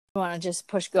You want to just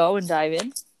push go and dive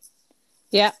in?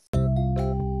 Yeah.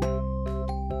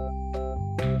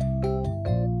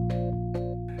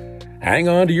 Hang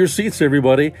on to your seats,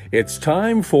 everybody. It's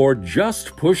time for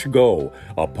Just Push Go,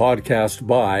 a podcast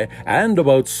by and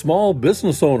about small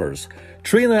business owners.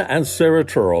 Trina and Sarah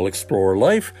Turrell explore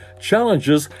life,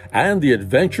 challenges, and the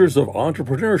adventures of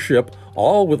entrepreneurship,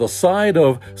 all with a side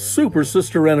of super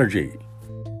sister energy.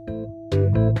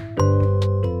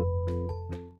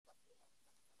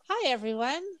 Hi,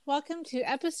 everyone. Welcome to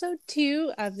episode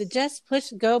 2 of the Just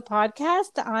Push Go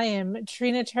podcast. I am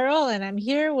Trina Turrell, and I'm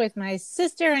here with my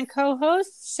sister and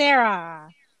co-host,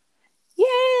 Sarah.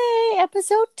 Yay!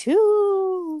 Episode 2.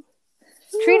 Ooh.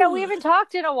 Trina, we haven't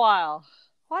talked in a while.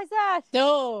 Why's that?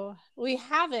 No, we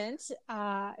haven't.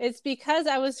 It's because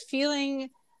I was feeling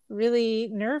really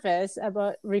nervous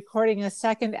about recording a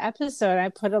second episode. I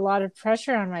put a lot of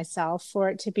pressure on myself for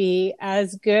it to be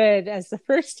as good as the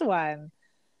first one.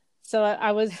 So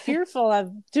I was fearful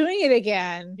of doing it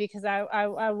again because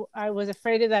I was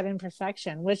afraid of that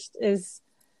imperfection, which is,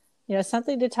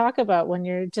 something to talk about when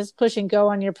you're just pushing go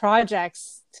on your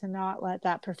projects, to not let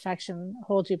that perfection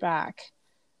hold you back.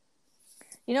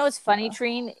 You know what's funny,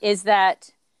 Trine, is that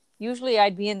usually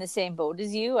I'd be in the same boat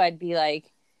as you. I'd be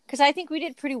like, because I think we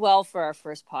did pretty well for our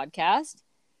first podcast.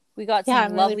 We got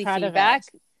some lovely feedback.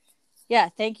 Yeah,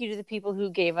 thank you to the people who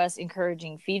gave us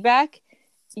encouraging feedback.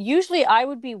 Usually I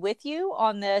would be with you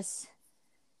on this,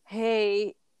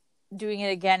 hey, doing it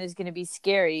again is going to be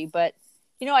scary. But,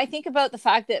 I think about the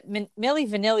fact that Milli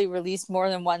Vanilli released more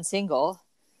than one single.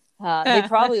 They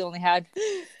probably only had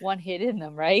one hit in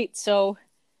them, right? So,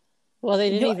 well, they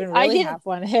didn't even really have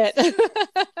one hit.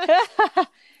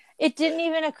 It didn't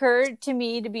even occur to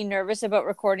me to be nervous about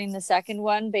recording the second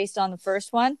one based on the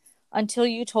first one until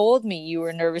you told me you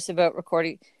were nervous about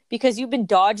recording, because you've been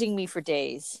dodging me for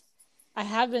days. I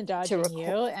have been dodging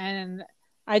you, and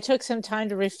I took some time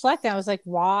to reflect. I was like,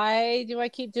 why do I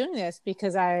keep doing this?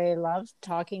 Because I love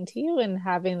talking to you and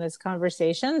having these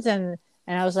conversations. And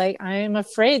I was like, I'm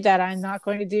afraid that I'm not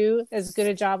going to do as good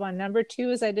a job on number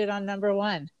 2 as I did on number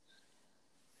 1.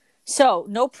 So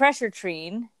no pressure,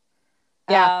 Trine.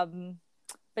 Yeah.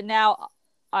 But now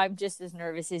I'm just as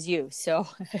nervous as you. So,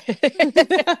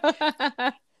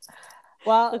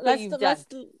 well,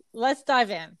 let's dive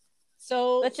in.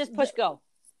 So let's just push go.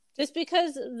 Just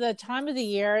because the time of the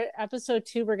year, episode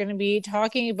 2, we're going to be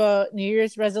talking about New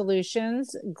Year's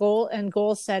resolutions,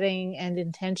 goal setting and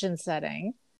intention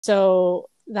setting. So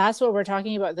that's what we're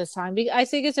talking about this time. I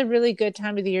think it's a really good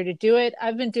time of the year to do it.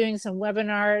 I've been doing some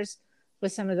webinars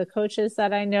with some of the coaches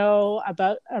that I know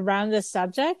around this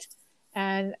subject.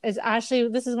 And this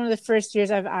is one of the first years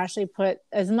I've actually put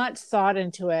as much thought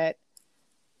into it,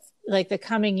 like the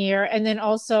coming year, and then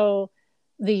also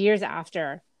the years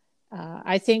after.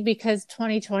 I think because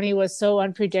 2020 was so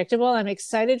unpredictable, I'm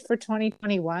excited for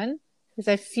 2021 because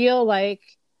I feel a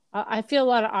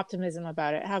lot of optimism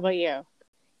about it. How about you?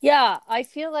 Yeah, I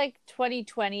feel like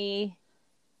 2020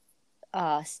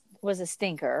 was a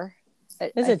stinker. I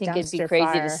think it'd be crazy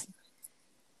fire.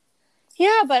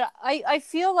 Yeah, but I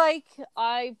feel like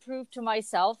I proved to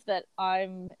myself that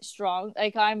I'm strong.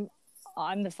 Like I'm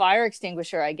the fire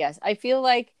extinguisher, I guess. I feel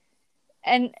like,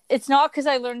 and it's not because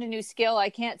I learned a new skill. I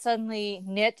can't suddenly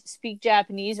knit, speak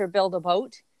Japanese, or build a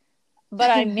boat, but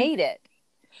I made it.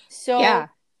 So yeah.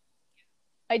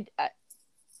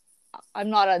 I'm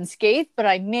not unscathed, but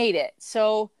I made it.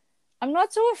 So I'm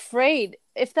not so afraid.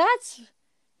 If that's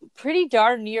pretty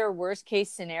darn near worst case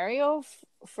scenario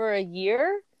for a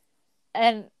year,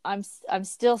 and I'm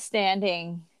still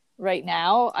standing right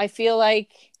now, I feel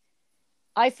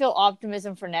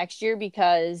optimism for next year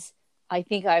because I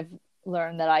think I've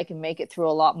learned that I can make it through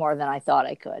a lot more than I thought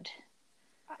I could.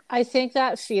 I think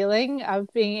that feeling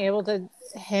of being able to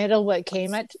handle what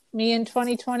came at me in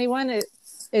 2021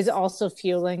 is also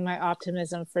fueling my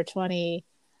optimism for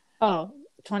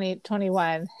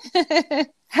 2021.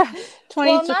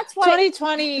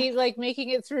 2020, like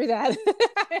making it through that.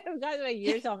 I've got my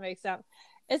years all mixed up.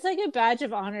 It's like a badge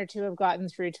of honor to have gotten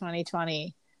through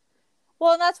 2020.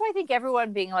 Well, and that's why I think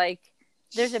everyone being like,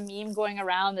 there's a meme going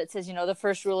around that says, the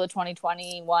first rule of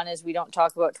 2021 is we don't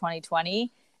talk about 2020.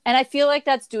 And I feel like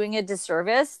that's doing a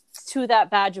disservice to that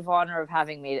badge of honor of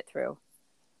having made it through.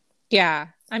 Yeah.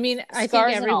 I mean, I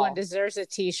think everyone deserves a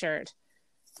t-shirt.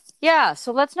 Yeah.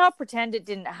 So let's not pretend it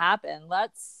didn't happen.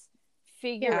 Let's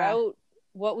figure out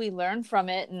what we learned from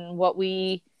it and what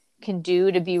we can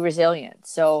do to be resilient.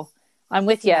 So I'm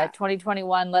with you.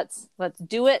 2021, let's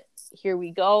do it. Here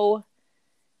we go.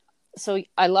 So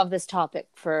I love this topic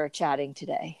for chatting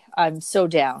today. I'm so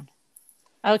down.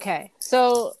 Okay.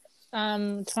 So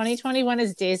 2021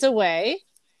 is days away.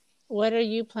 what are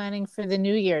you planning for the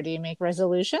new year? Do you make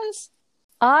resolutions?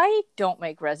 I don't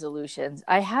make resolutions.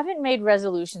 I haven't made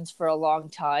resolutions for a long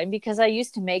time because I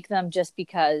used to make them just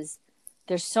because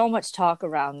there's so much talk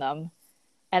around them.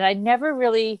 And I never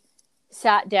really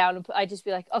sat down and I'd just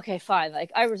be like, okay, fine.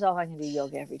 Like I resolve I'm going to do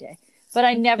yoga every day. But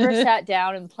I never sat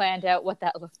down and planned out what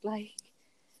that looked like.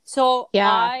 So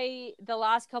the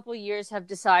last couple of years have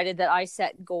decided that I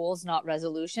set goals, not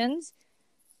resolutions,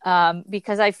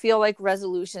 because I feel like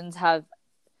resolutions have,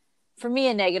 for me,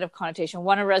 a negative connotation.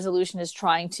 One, a resolution is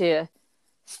trying to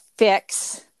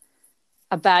fix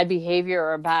a bad behavior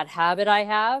or a bad habit I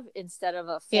have instead of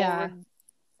a forward. Yeah.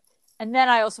 And then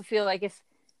I also feel like if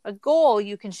a goal,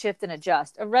 you can shift and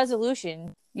adjust. A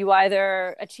resolution, you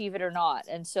either achieve it or not.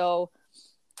 And so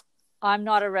I'm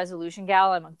not a resolution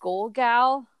gal. I'm a goal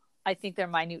gal. I think there are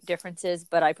minute differences,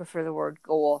 but I prefer the word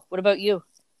goal. What about you?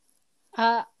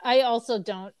 I also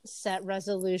don't set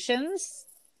resolutions.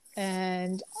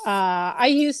 And I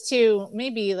used to,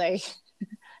 maybe like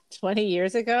 20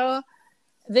 years ago,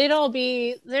 they'd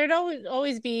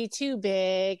always be too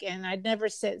big and I'd never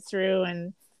sit through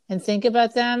and think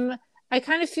about them. I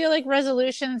kind of feel like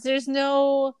resolutions, there's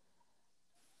no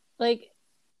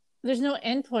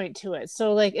endpoint to it.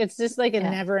 So like, it's just like a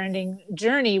never ending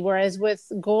journey. Whereas with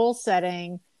goal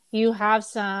setting, you have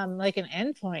some like an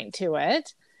endpoint to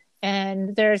it.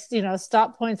 And there's,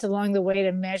 stop points along the way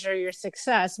to measure your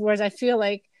success. Whereas I feel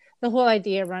like the whole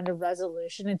idea around a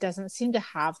resolution, it doesn't seem to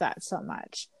have that so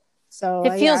much. So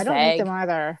it feels I don't vague. make them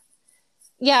either.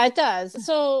 Yeah, it does.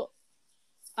 So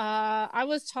I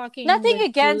was talking nothing with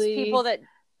against Julie. people that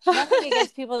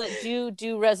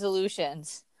do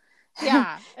resolutions.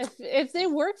 Yeah, if they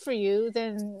work for you,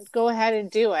 then go ahead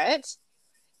and do it.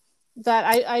 But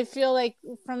I feel like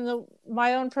from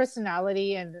my own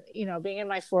personality and, being in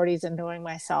my 40s and knowing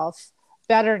myself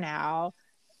better now,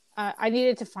 I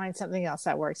needed to find something else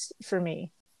that works for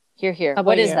me. Here.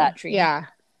 What is that, Trina? Yeah.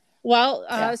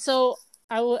 Well, so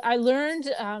I learned,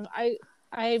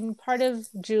 I'm part of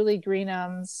Julie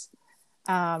Greenham's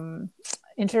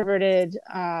introverted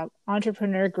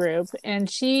entrepreneur group, and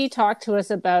she talked to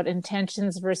us about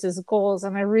intentions versus goals.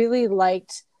 And I really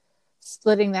liked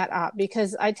splitting that up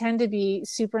because I tend to be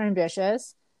super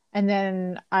ambitious and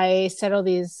then I settle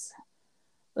these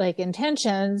like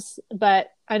intentions,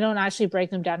 but I don't actually break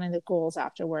them down into goals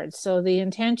afterwards. So the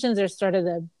intentions are sort of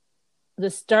the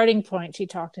starting point she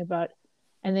talked about,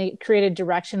 and they created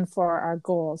direction for our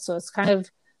goals. So it's kind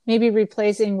of maybe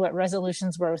replacing what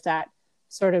resolutions were with that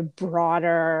sort of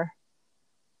broader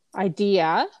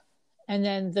idea. And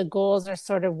then the goals are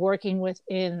sort of working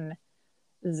within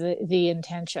the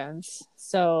intentions.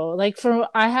 So like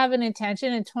I have an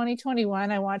intention in 2021,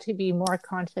 I want to be more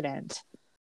confident.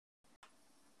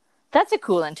 That's a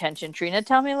cool intention, Trina.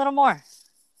 Tell me a little more.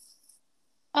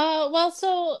 Well,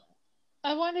 so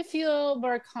I want to feel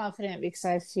more confident because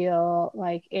I feel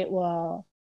like it will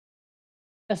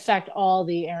affect all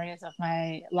the areas of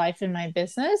my life and my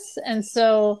business. And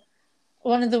so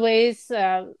one of the ways,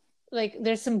 like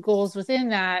there's some goals within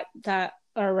that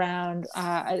around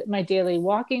my daily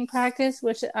walking practice,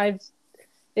 which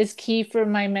is key for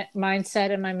my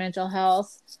mindset and my mental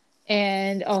health,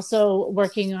 and also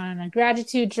working on a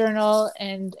gratitude journal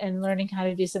and learning how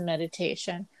to do some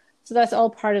meditation. So that's all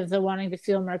part of the wanting to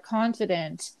feel more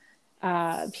confident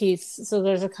piece. So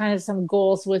there's a kind of some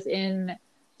goals within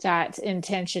that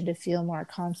intention to feel more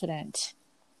confident.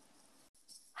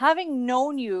 Having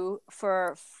known you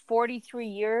for 43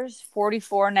 years,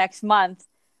 44 next month,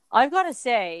 I've got to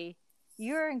say,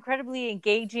 you're incredibly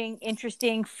engaging,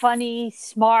 interesting, funny,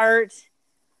 smart,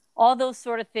 all those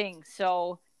sort of things.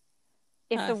 So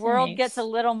if the world gets a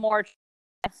little more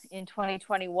in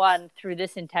 2021 through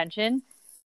this intention,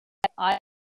 I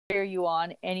cheer you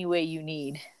on any way you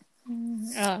need.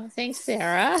 Oh, thanks,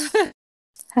 Sarah.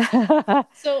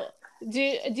 So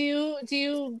do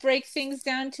you break things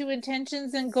down to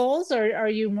intentions and goals, or are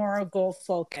you more goal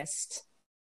focused?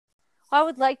 I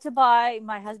would like to buy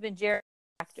my husband Jared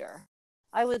a tractor.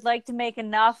 I would like to make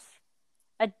enough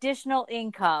additional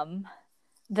income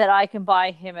that I can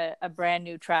buy him a brand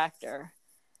new tractor.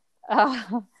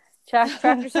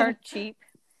 Tractors aren't cheap.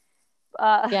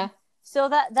 Yeah. So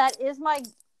that is my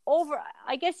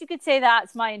I guess you could say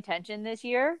that's my intention this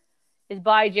year, is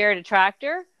buy Jared a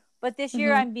tractor. But this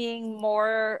year I'm being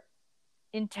more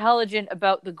intelligent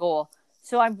about the goal.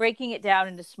 So I'm breaking it down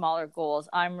into smaller goals.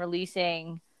 I'm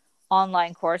releasing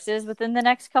online courses within the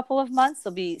next couple of months.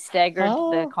 They'll be staggered,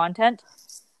 the content.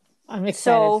 I'm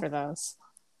excited for those.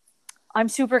 I'm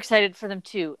super excited for them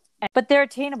too. But they're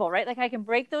attainable, right? Like I can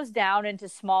break those down into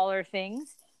smaller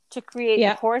things to create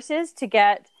the courses to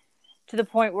to the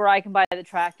point where I can buy the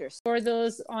tractors. For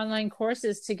those online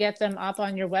courses, to get them up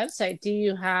on your website,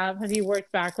 have you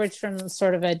worked backwards from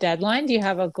sort of a deadline? Do you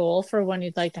have a goal for when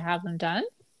you'd like to have them done?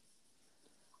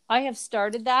 I have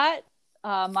started that.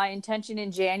 My intention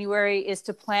in January is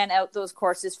to plan out those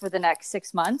courses for the next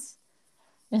 6 months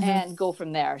and go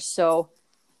from there. So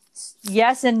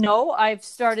yes and no. I've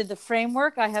started the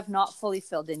framework. I have not fully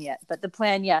filled in yet, but the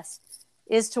plan, yes,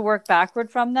 is to work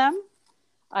backward from them.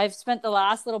 I've spent the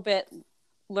last little bit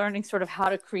learning sort of how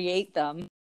to create them.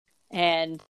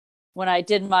 And when I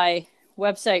did my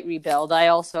website rebuild, I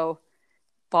also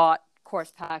bought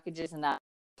course packages and that.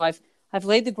 So I've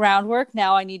laid the groundwork.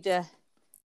 Now I need to,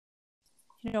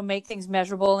 make things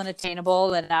measurable and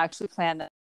attainable and actually plan them.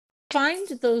 Find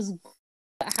those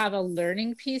that have a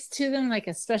learning piece to them, like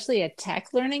especially a tech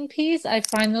learning piece. I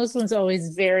find those ones always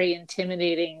very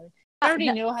intimidating. I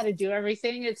already know how to do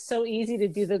everything. It's so easy to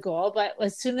do the goal, but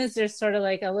as soon as there's sort of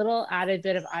like a little added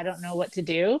bit of I don't know what to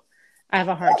do, I have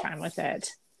a hard time with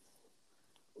it.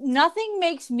 Nothing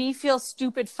makes me feel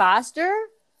stupid faster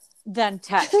than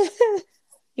tech.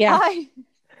 Yeah.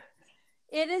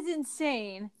 It is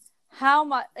insane how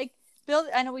much, like, Bill,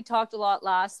 I know we talked a lot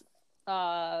last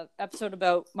episode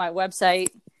about my website,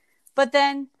 but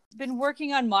then been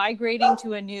working on migrating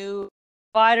to a new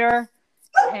provider.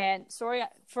 And sorry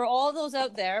for all those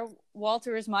out there,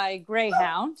 Walter is my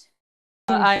greyhound.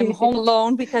 I'm home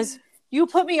alone because you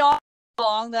put me on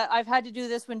long that I've had to do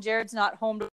this when Jared's not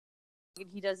home.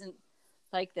 He doesn't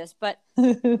like this, but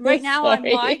right now I'm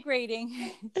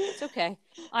migrating. It's okay.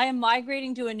 I am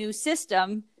migrating to a new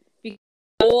system because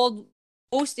old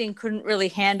hosting couldn't really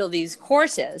handle these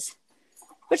courses,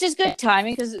 which is good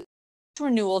timing because it's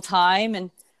renewal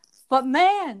time. But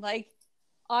man, like,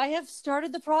 I have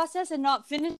started the process and not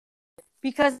finished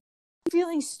because I'm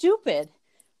feeling stupid.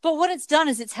 But what it's done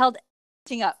is it's held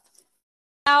everything up.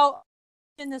 Now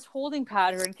I'm in this holding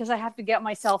pattern because I have to get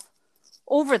myself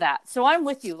over that. So I'm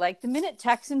with you. Like, the minute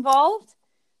tech's involved,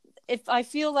 if I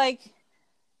feel like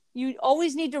you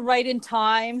always need to write in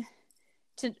time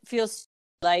to feel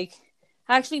like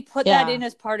actually put that in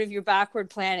as part of your backward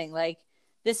planning. Like,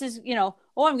 this is, I'm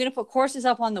going to put courses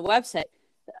up on a website,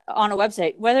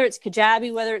 whether it's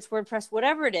Kajabi, whether it's WordPress,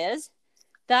 whatever it is,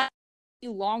 that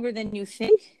takes longer than you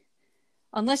think,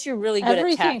 unless you're really good at tech.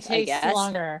 Everything takes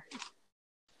longer.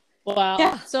 Well,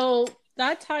 yeah. So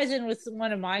that ties in with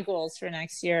one of my goals for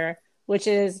next year, which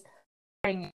is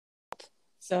getting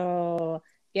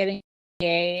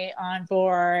a on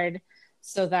board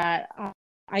so that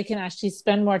I can actually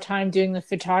spend more time doing the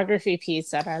photography piece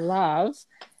that I love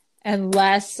and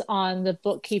less on the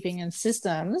bookkeeping and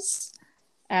systems.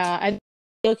 I'm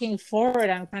looking forward.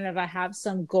 I have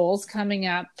some goals coming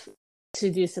up to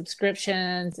do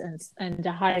subscriptions and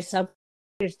to hire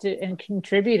subscribers and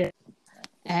contributors.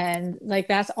 And like,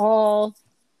 that's all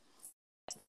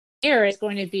here is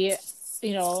going to be,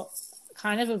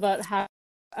 kind of about how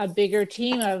a bigger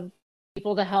team of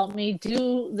people to help me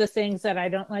do the things that I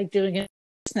don't like doing in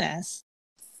business.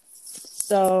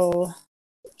 So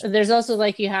there's also,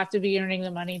 like, you have to be earning the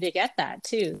money to get that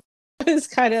too. It's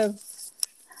kind of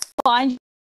find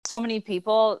so many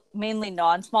people, mainly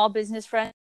non-small business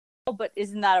friends, but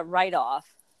isn't that a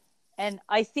write-off? And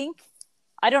I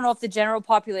don't know if the general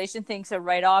population thinks a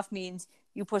write-off means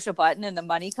you push a button and the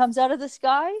money comes out of the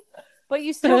sky, but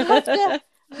you still have to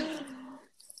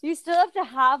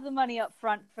have the money up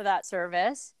front for that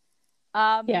service.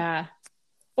 Yeah.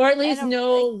 Or at least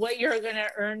know what you're going to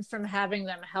earn from having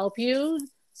them help you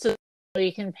so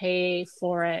you can pay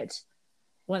for it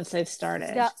once they've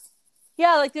started.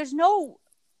 Yeah, like, there's no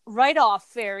write-off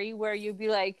fairy where you'd be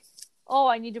like, oh,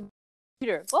 I need a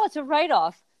computer. Well, it's a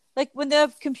write-off. Like, when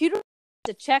the computer,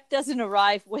 the check doesn't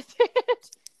arrive with it.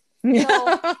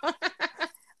 So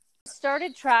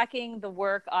started tracking the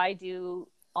work I do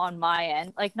on my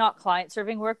end, like, not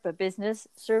client-serving work, but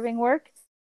business-serving work.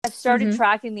 I've started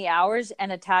tracking the hours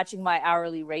and attaching my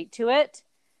hourly rate to it.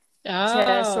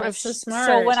 Oh, sort of so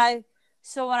smart.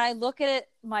 So when I look at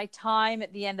my time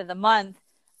at the end of the month,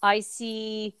 I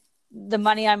see the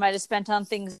money I might have spent on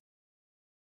things.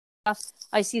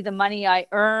 I see the money I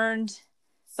earned,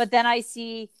 but then I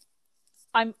see,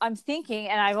 I'm thinking,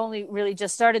 and I've only really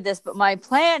just started this, but my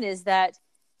plan is that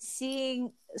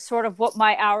seeing sort of what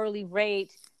my hourly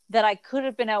rate that I could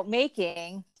have been out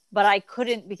making, but I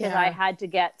couldn't because I had to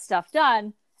get stuff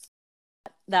done,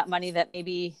 that money that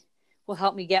maybe will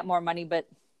help me get more money, but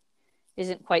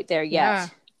isn't quite there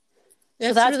yet. Yeah.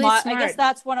 So that's really smart. I guess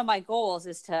that's one of my goals,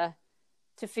 is to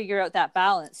figure out that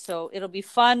balance. So it'll be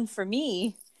fun for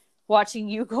me watching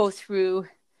you go through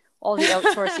all the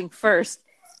outsourcing first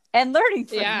and learning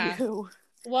from you.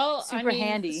 Well, super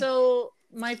handy. So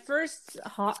my first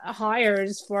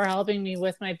hires for helping me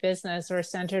with my business are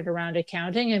centered around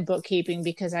accounting and bookkeeping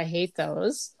because I hate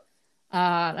those.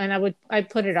 And I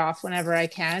put it off whenever I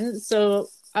can. So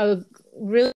a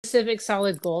really specific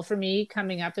solid goal for me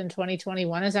coming up in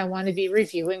 2021 is I want to be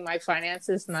reviewing my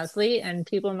finances monthly. And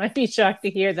people might be shocked to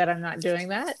hear that I'm not doing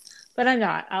that, but I'm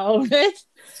not. I'll own it.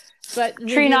 But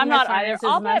Trina, I'm not either.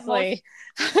 I'll bet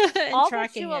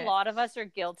you a lot of us are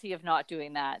guilty of not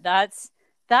doing that. That's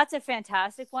a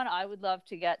fantastic one. I would love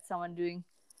to get someone doing.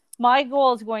 My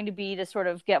goal is going to be to sort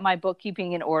of get my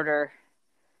bookkeeping in order.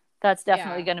 That's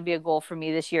definitely going to be a goal for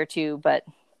me this year too. But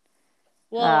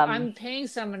I'm paying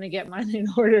someone to get mine in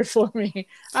order for me.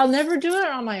 I'll never do it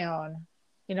on my own.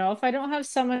 You know, if I don't have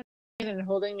someone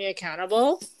holding me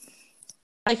accountable,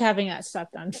 I like having that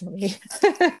stuff done for me.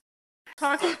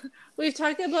 We've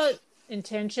talked about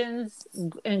intentions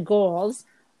and goals.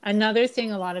 Another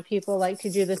thing a lot of people like to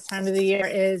do this time of the year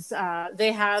is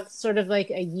they have sort of like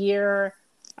a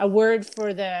word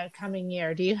for the coming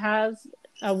year. Do you have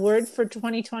a word for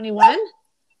 2021?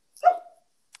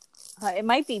 It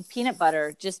might be peanut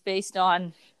butter, just based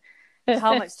on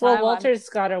how much time. Well, Walter's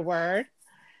got a word.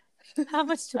 How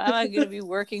much time I'm going to be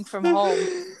working from home.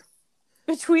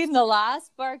 Between the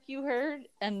last bark you heard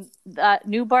and that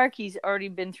new bark, he's already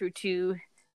been through 2.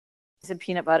 He's a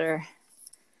peanut butter.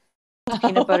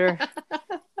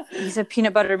 He's a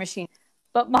peanut butter machine.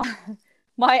 But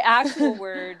my actual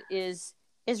word is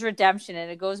redemption,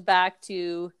 and it goes back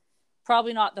to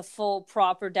probably not the full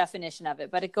proper definition of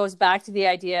it, but it goes back to the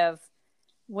idea of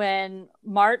when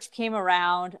March came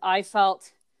around, I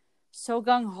felt so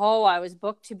gung-ho. I was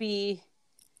booked to be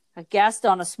a guest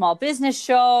on a small business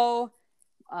show.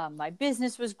 My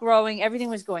business was growing. Everything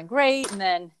was going great. And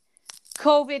then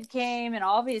COVID came, and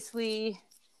obviously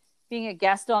being a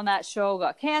guest on that show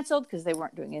got canceled because they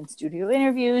weren't doing in-studio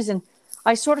interviews. And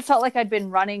I sort of felt like I'd been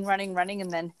running,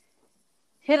 and then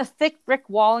hit a thick brick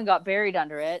wall and got buried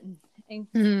under it.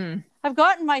 And I've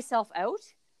gotten myself out,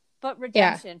 but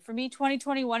redemption. For me,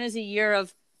 2021 is a year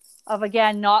of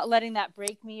again, not letting that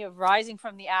break me, of rising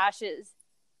from the ashes.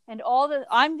 And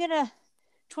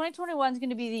 2021 is going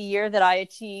to be the year that I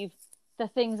achieve the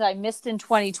things I missed in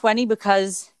 2020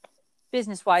 because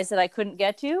business-wise that I couldn't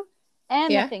get to,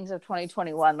 and the things of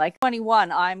 2021. Like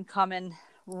 21, I'm coming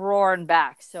roaring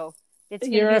back. So it's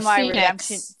going to be my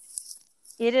redemption.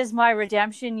 It is my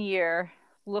redemption year.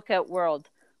 Look out, world.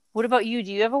 What about you?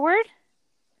 Do you have a word?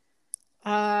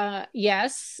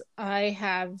 Yes, I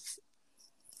have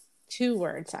 2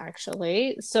 words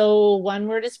actually. So one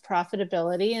word is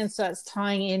profitability, and so it's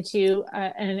tying into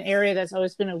an area that's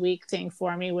always been a weak thing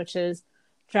for me, which is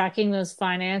tracking those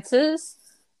finances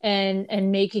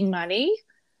and making money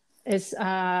is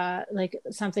like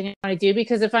something I want to do,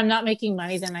 because if I'm not making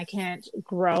money, then I can't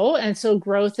grow. And so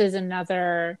growth is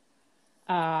another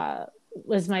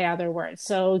was my other word.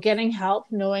 So getting help,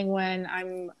 knowing when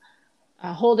I'm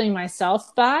holding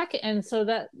myself back. And so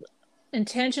that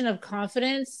intention of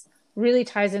confidence really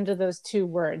ties into those 2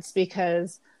 words,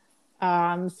 because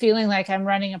feeling like I'm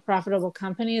running a profitable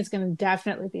company is going to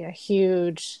definitely be a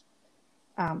huge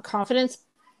confidence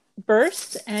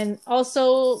burst. And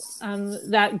also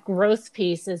that growth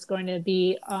piece is going to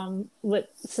be what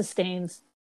sustains,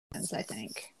 I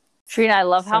think. Trina, I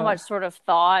love how much sort of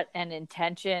thought and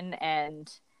intention and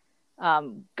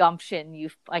gumption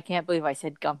I can't believe I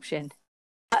said gumption.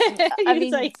 I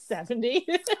mean, like 70.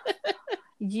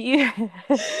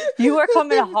 You are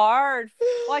coming hard.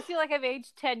 Well, I feel like I've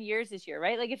aged 10 years this year,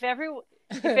 right? Like if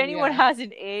anyone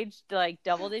hasn't aged like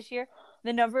double this year,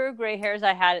 the number of gray hairs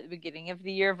I had at the beginning of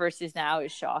the year versus now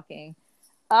is shocking.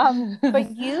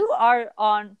 But you are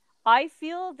on. I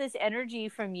feel this energy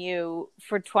from you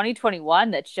for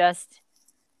 2021 that's just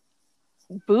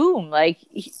boom. Like,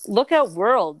 look out,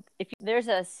 world. If there's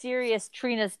a serious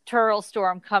Trina Turl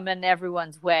storm coming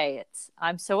everyone's way,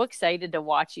 I'm so excited to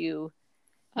watch you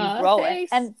grow it.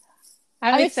 And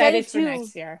I'm excited for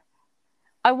next year.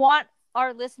 I want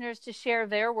our listeners to share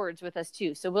their words with us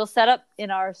too. So we'll set up in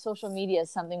our social media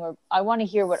something where I want to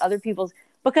hear what other people's,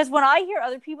 because when I hear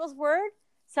other people's word,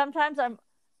 sometimes I'm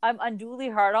unduly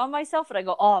hard on myself and I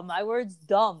go, oh, my word's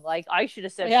dumb. Like I should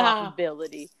have said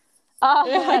profitability.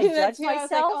 I judge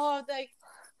myself.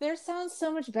 Theirs sounds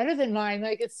so much better than mine.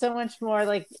 Like it's so much more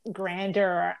like grander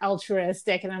or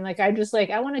altruistic. And I'm like, I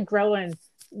want to grow and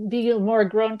be a more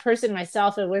grown person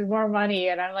myself and with more money.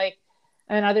 And I'm like,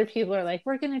 and other people are like,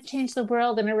 we're going to change the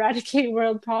world and eradicate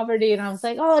world poverty. And I was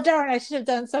like, oh, darn, I should have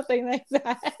done something like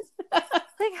that.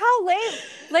 Like how lame.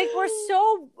 Like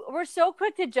we're so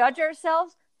quick to judge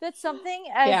ourselves that something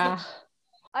as,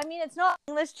 I mean, it's not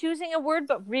endless choosing a word,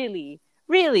 but really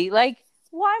Really, like,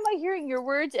 why am I hearing your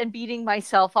words and beating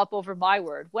myself up over my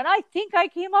word when I think I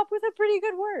came up with a pretty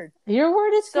good word? Your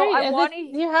word is So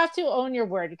great. You have to own your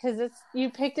word because you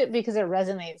picked it because it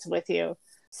resonates with you.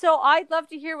 So I'd love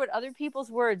to hear what other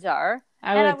people's words are.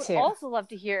 I would also love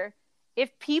to hear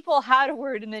if people had a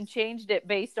word and then changed it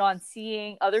based on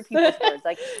seeing other people's words.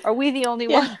 Like, are we the only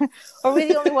one? Are we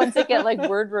the only ones that get like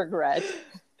word regret?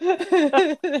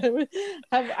 I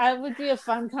would be a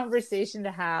fun conversation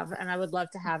to have, and I would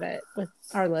love to have it with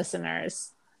our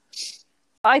listeners.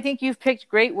 I think you've picked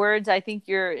great words. I think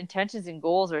your intentions and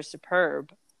goals are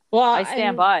superb. Well, I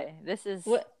stand by. This is.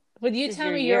 Would you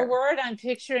tell me your word? I'm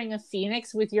picturing a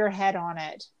phoenix with your head on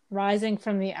it, rising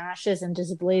from the ashes and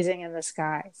just blazing in the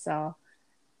sky. So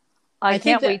I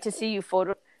can't wait to see you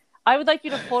photo. I would like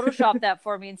you to Photoshop that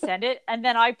for me and send it. And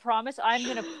then I promise I'm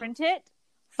going to print it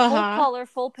full color,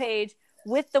 full page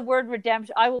with the word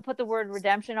redemption. I will put the word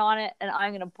redemption on it and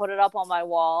I'm going to put it up on my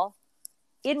wall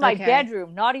in my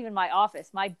bedroom, not even my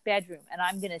office, my bedroom. And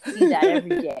I'm going to see that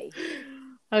every day.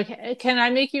 Okay. Can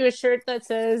I make you a shirt that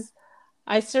says,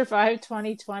 I survived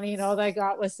 2020 and all I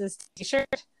got was this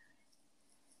t-shirt?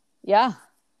 Yeah.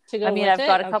 I've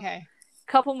got a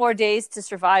couple more days to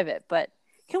survive it, but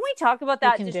can we talk about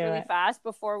that just really fast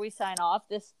before we sign off?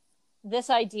 This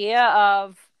idea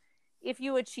of if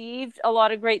you achieved a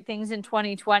lot of great things in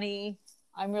 2020,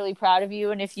 I'm really proud of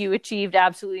you. And if you achieved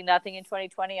absolutely nothing in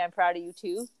 2020, I'm proud of you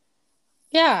too.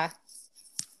 Yeah.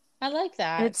 I like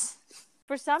that. It's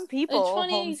for some people,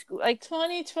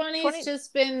 2020 has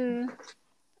just been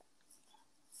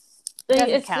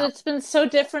it's been so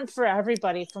different for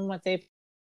everybody from what they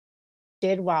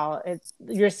did well.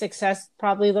 Your success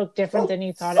probably looked different than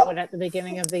you thought it would at the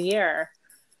beginning of the year.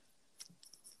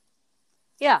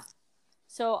 Yeah.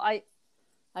 So I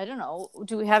don't know.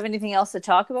 Do we have anything else to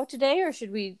talk about today, or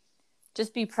should we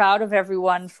just be proud of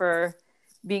everyone for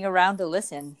being around to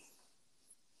listen?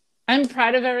 I'm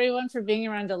proud of everyone for being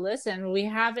around to listen. We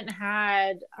haven't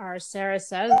had our Sarah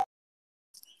Says.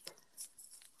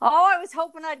 Oh, I was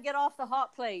hoping I'd get off the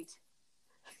hot plate.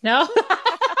 No.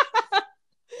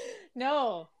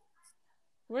 No.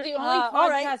 We're the only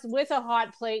podcast with a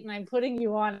hot plate, and I'm putting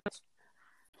you on it.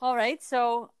 All right.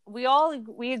 So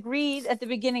we agreed at the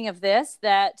beginning of this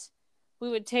that we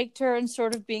would take turns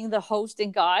sort of being the host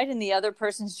and guide, and the other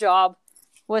person's job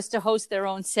was to host their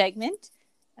own segment.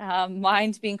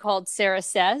 Mine's being called Sarah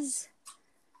Says.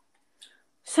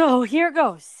 So here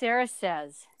goes. Sarah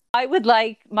Says. I would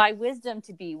like my wisdom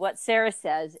to be what Sarah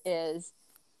says is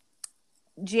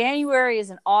January is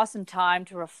an awesome time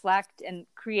to reflect and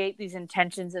create these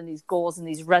intentions and these goals and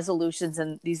these resolutions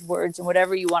and these words and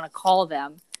whatever you want to call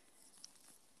them.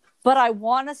 But I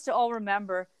want us to all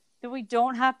remember that we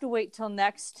don't have to wait till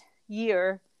next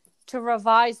year to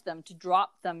revise them, to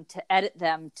drop them, to edit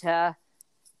them, to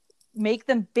make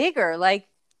them bigger. Like,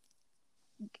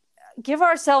 give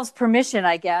ourselves permission,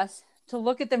 I guess, to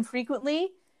look at them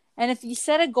frequently. And if you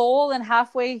set a goal and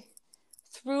halfway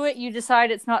through it, you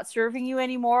decide it's not serving you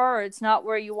anymore or it's not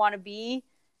where you want to be,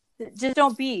 just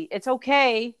don't be. It's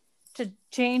okay to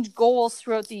change goals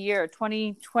throughout the year.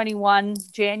 2021,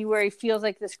 January feels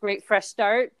like this great fresh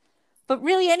start. But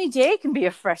really, any day can be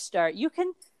a fresh start. You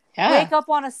can wake up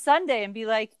on a Sunday and be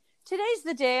like, today's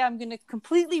the day I'm going to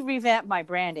completely revamp my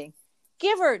branding.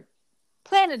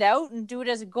 Plan it out and do it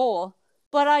as a goal.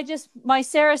 But my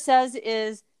Sarah Says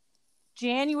is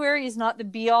January is not the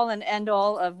be all and end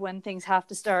all of when things have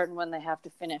to start and when they have to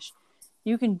finish.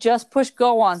 You can just push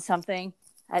go on something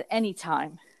at any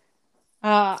time.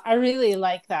 I really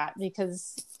like that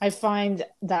because I find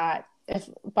that if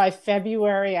by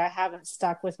February I haven't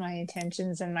stuck with my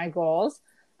intentions and my goals,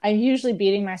 I'm usually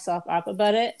beating myself up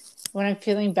about it. When I'm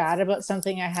feeling bad about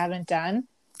something I haven't done,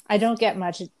 I don't get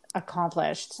much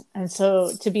accomplished. And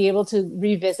so to be able to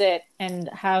revisit and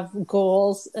have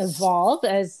goals evolve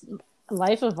as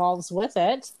life evolves with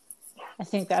it, I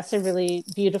think that's a really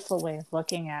beautiful way of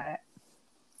looking at it.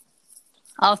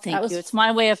 Oh, thank you. It's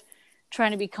my way of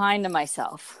trying to be kind to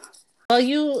myself. Well,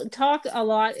 you talk a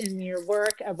lot in your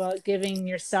work about giving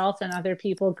yourself and other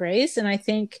people grace, and I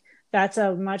think that's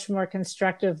a much more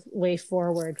constructive way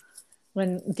forward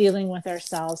when dealing with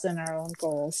ourselves and our own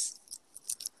goals.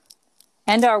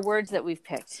 And our words that we've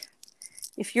picked.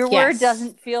 If your word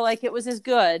doesn't feel like it was as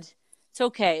good, it's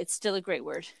okay. It's still a great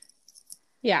word.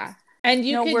 Yeah. And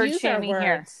you can use our words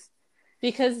here.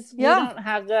 Because we don't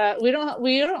have we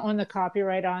don't own the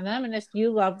copyright on them. And if you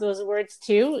love those words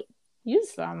too,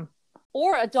 use them.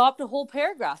 Or adopt a whole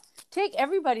paragraph. Take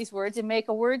everybody's words and make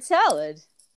a word salad.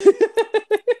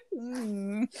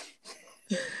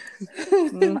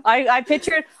 I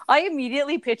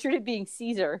immediately pictured it being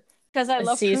Caesar. Because I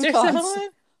love Caesar croutons.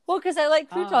 salad? Well, because I like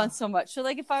croutons so much. So,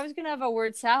 like, if I was going to have a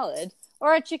word salad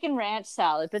or a chicken ranch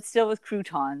salad, but still with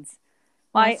croutons,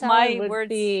 my would words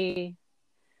be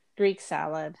Greek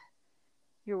salad.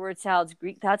 Your word salad's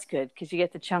Greek. That's good because you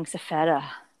get the chunks of feta.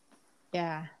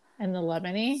 Yeah, and the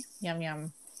lemony, yum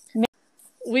yum.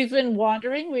 We've been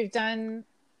wandering. We've done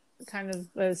kind of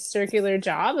a circular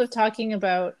job of talking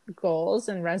about goals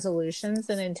and resolutions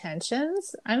and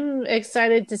intentions. I'm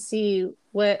excited to see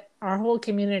what our whole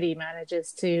community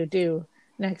manages to do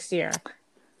next year.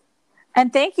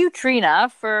 And thank you,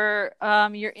 Trina, for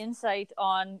your insight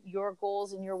on your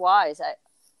goals and your whys.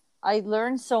 I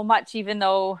learned so much, even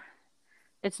though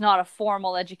it's not a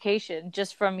formal education,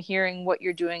 just from hearing what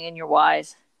you're doing in your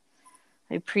whys.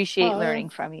 I appreciate learning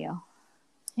from you.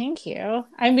 Thank you.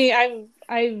 I mean,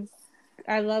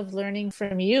 I love learning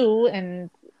from you and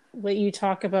what you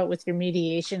talk about with your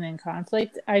mediation and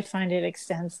conflict. I find it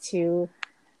extends to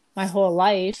my whole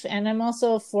life. And I'm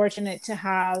also fortunate to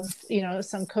have,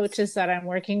 some coaches that I'm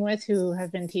working with who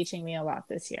have been teaching me a lot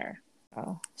this year.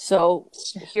 So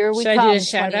here we come, I do a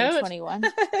shout 2021.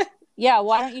 Yeah,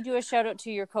 why don't you do a shout out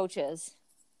to your coaches?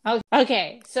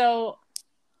 Okay, so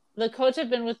the coach I've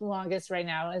been with the longest right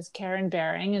now is Karen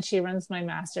Baring, and she runs my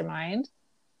mastermind.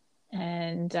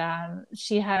 And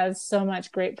she has so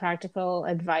much great practical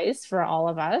advice for all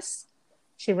of us.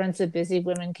 She runs a Busy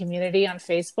Women community on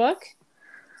Facebook.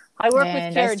 I work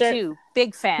with Karen too.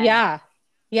 Big fan.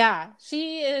 Yeah.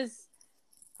 She is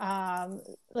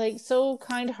so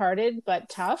kind-hearted but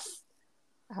tough,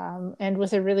 and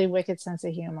with a really wicked sense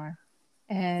of humor.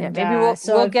 And maybe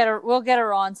we'll get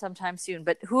her on sometime soon.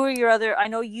 But who are your other? I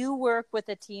know you work with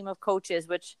a team of coaches,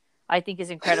 which I think is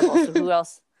incredible. So who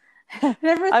else?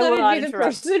 Never thought I'd be the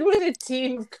person with a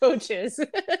team of coaches.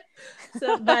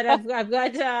 But I've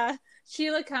got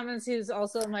Sheila Cummins, who's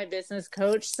also my business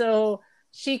coach. So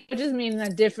she coaches me in a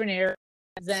different area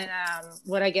than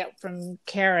what I get from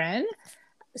Karen.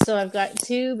 So I've got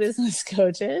 2 business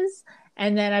coaches.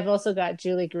 And then I've also got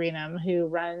Julie Greenham, who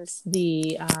runs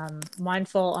the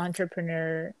Mindful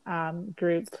Entrepreneur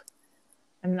group.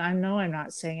 And I know I'm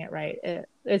not saying it right.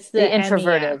 It's the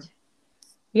Introverted. MEM.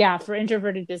 Yeah, for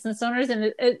introverted business owners.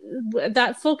 And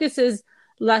that focuses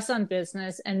less on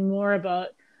business and more about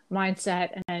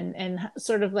mindset and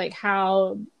sort of like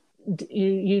how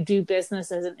you do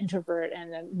business as an introvert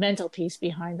and the mental piece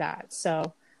behind that.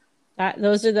 So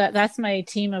that's my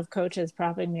team of coaches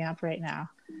propping me up right now.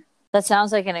 That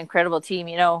sounds like an incredible team.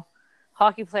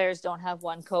 Hockey players don't have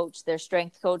one coach. Their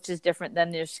strength coach is different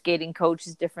than their skating coach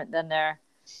is different than their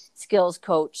skills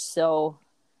coach. So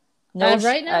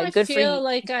right now I feel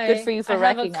like good for you for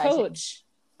recognizing. I have a coach.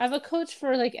 I have a coach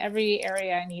for like every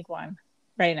area I need one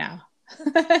right now.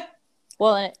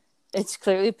 Well, it's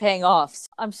clearly paying off.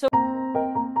 I'm so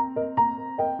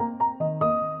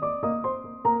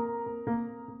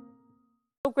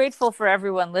grateful for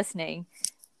everyone listening.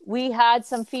 We had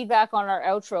some feedback on our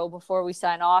outro before we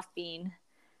sign off, Bean.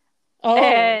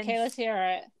 Okay, let's hear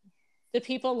it. Do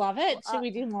people love it? Should we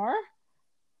do more?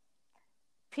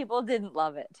 People didn't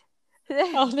love it.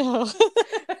 Oh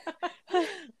no.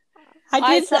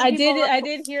 I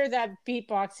did hear that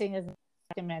beatboxing is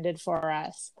recommended for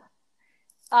us.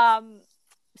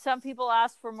 Some people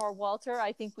asked for more Walter.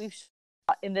 I think we've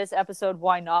in this episode,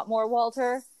 why not more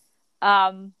Walter?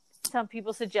 Some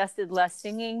people suggested less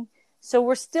singing. So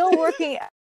we're still working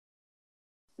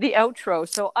the outro.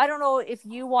 So I don't know if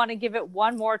you want to give it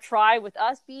one more try with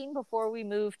us, Bean, before we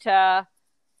move to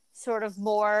sort of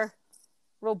more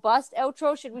robust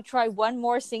outro. Should we try one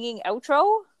more singing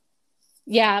outro?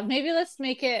 Yeah, maybe let's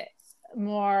make it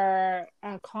more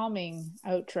calming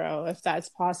outro if that's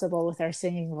possible with our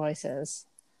singing voices.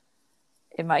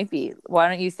 It might be. Why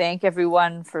don't you thank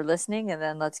everyone for listening and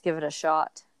then let's give it a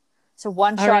shot. So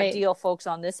one shot deal, folks,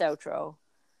 on this outro.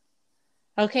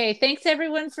 Okay, thanks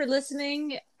everyone for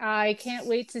listening. I can't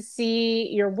wait to see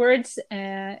your words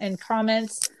and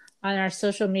comments on our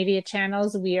social media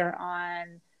channels. We are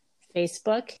on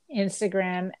Facebook,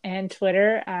 Instagram, and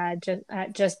Twitter at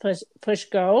Just Push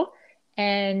Go.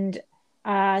 And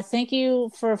thank you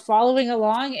for following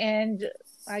along. And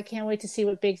I can't wait to see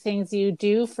what big things you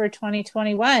do for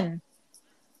 2021.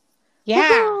 Yeah.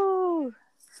 Woo-hoo!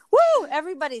 Woo!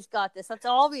 Everybody's got this. Let's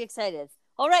all be excited.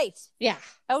 All right. Yeah.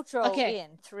 Outro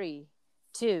in 3,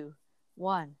 2,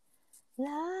 1. La,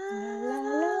 la,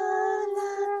 la, la,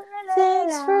 la,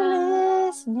 thanks for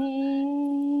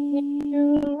listening.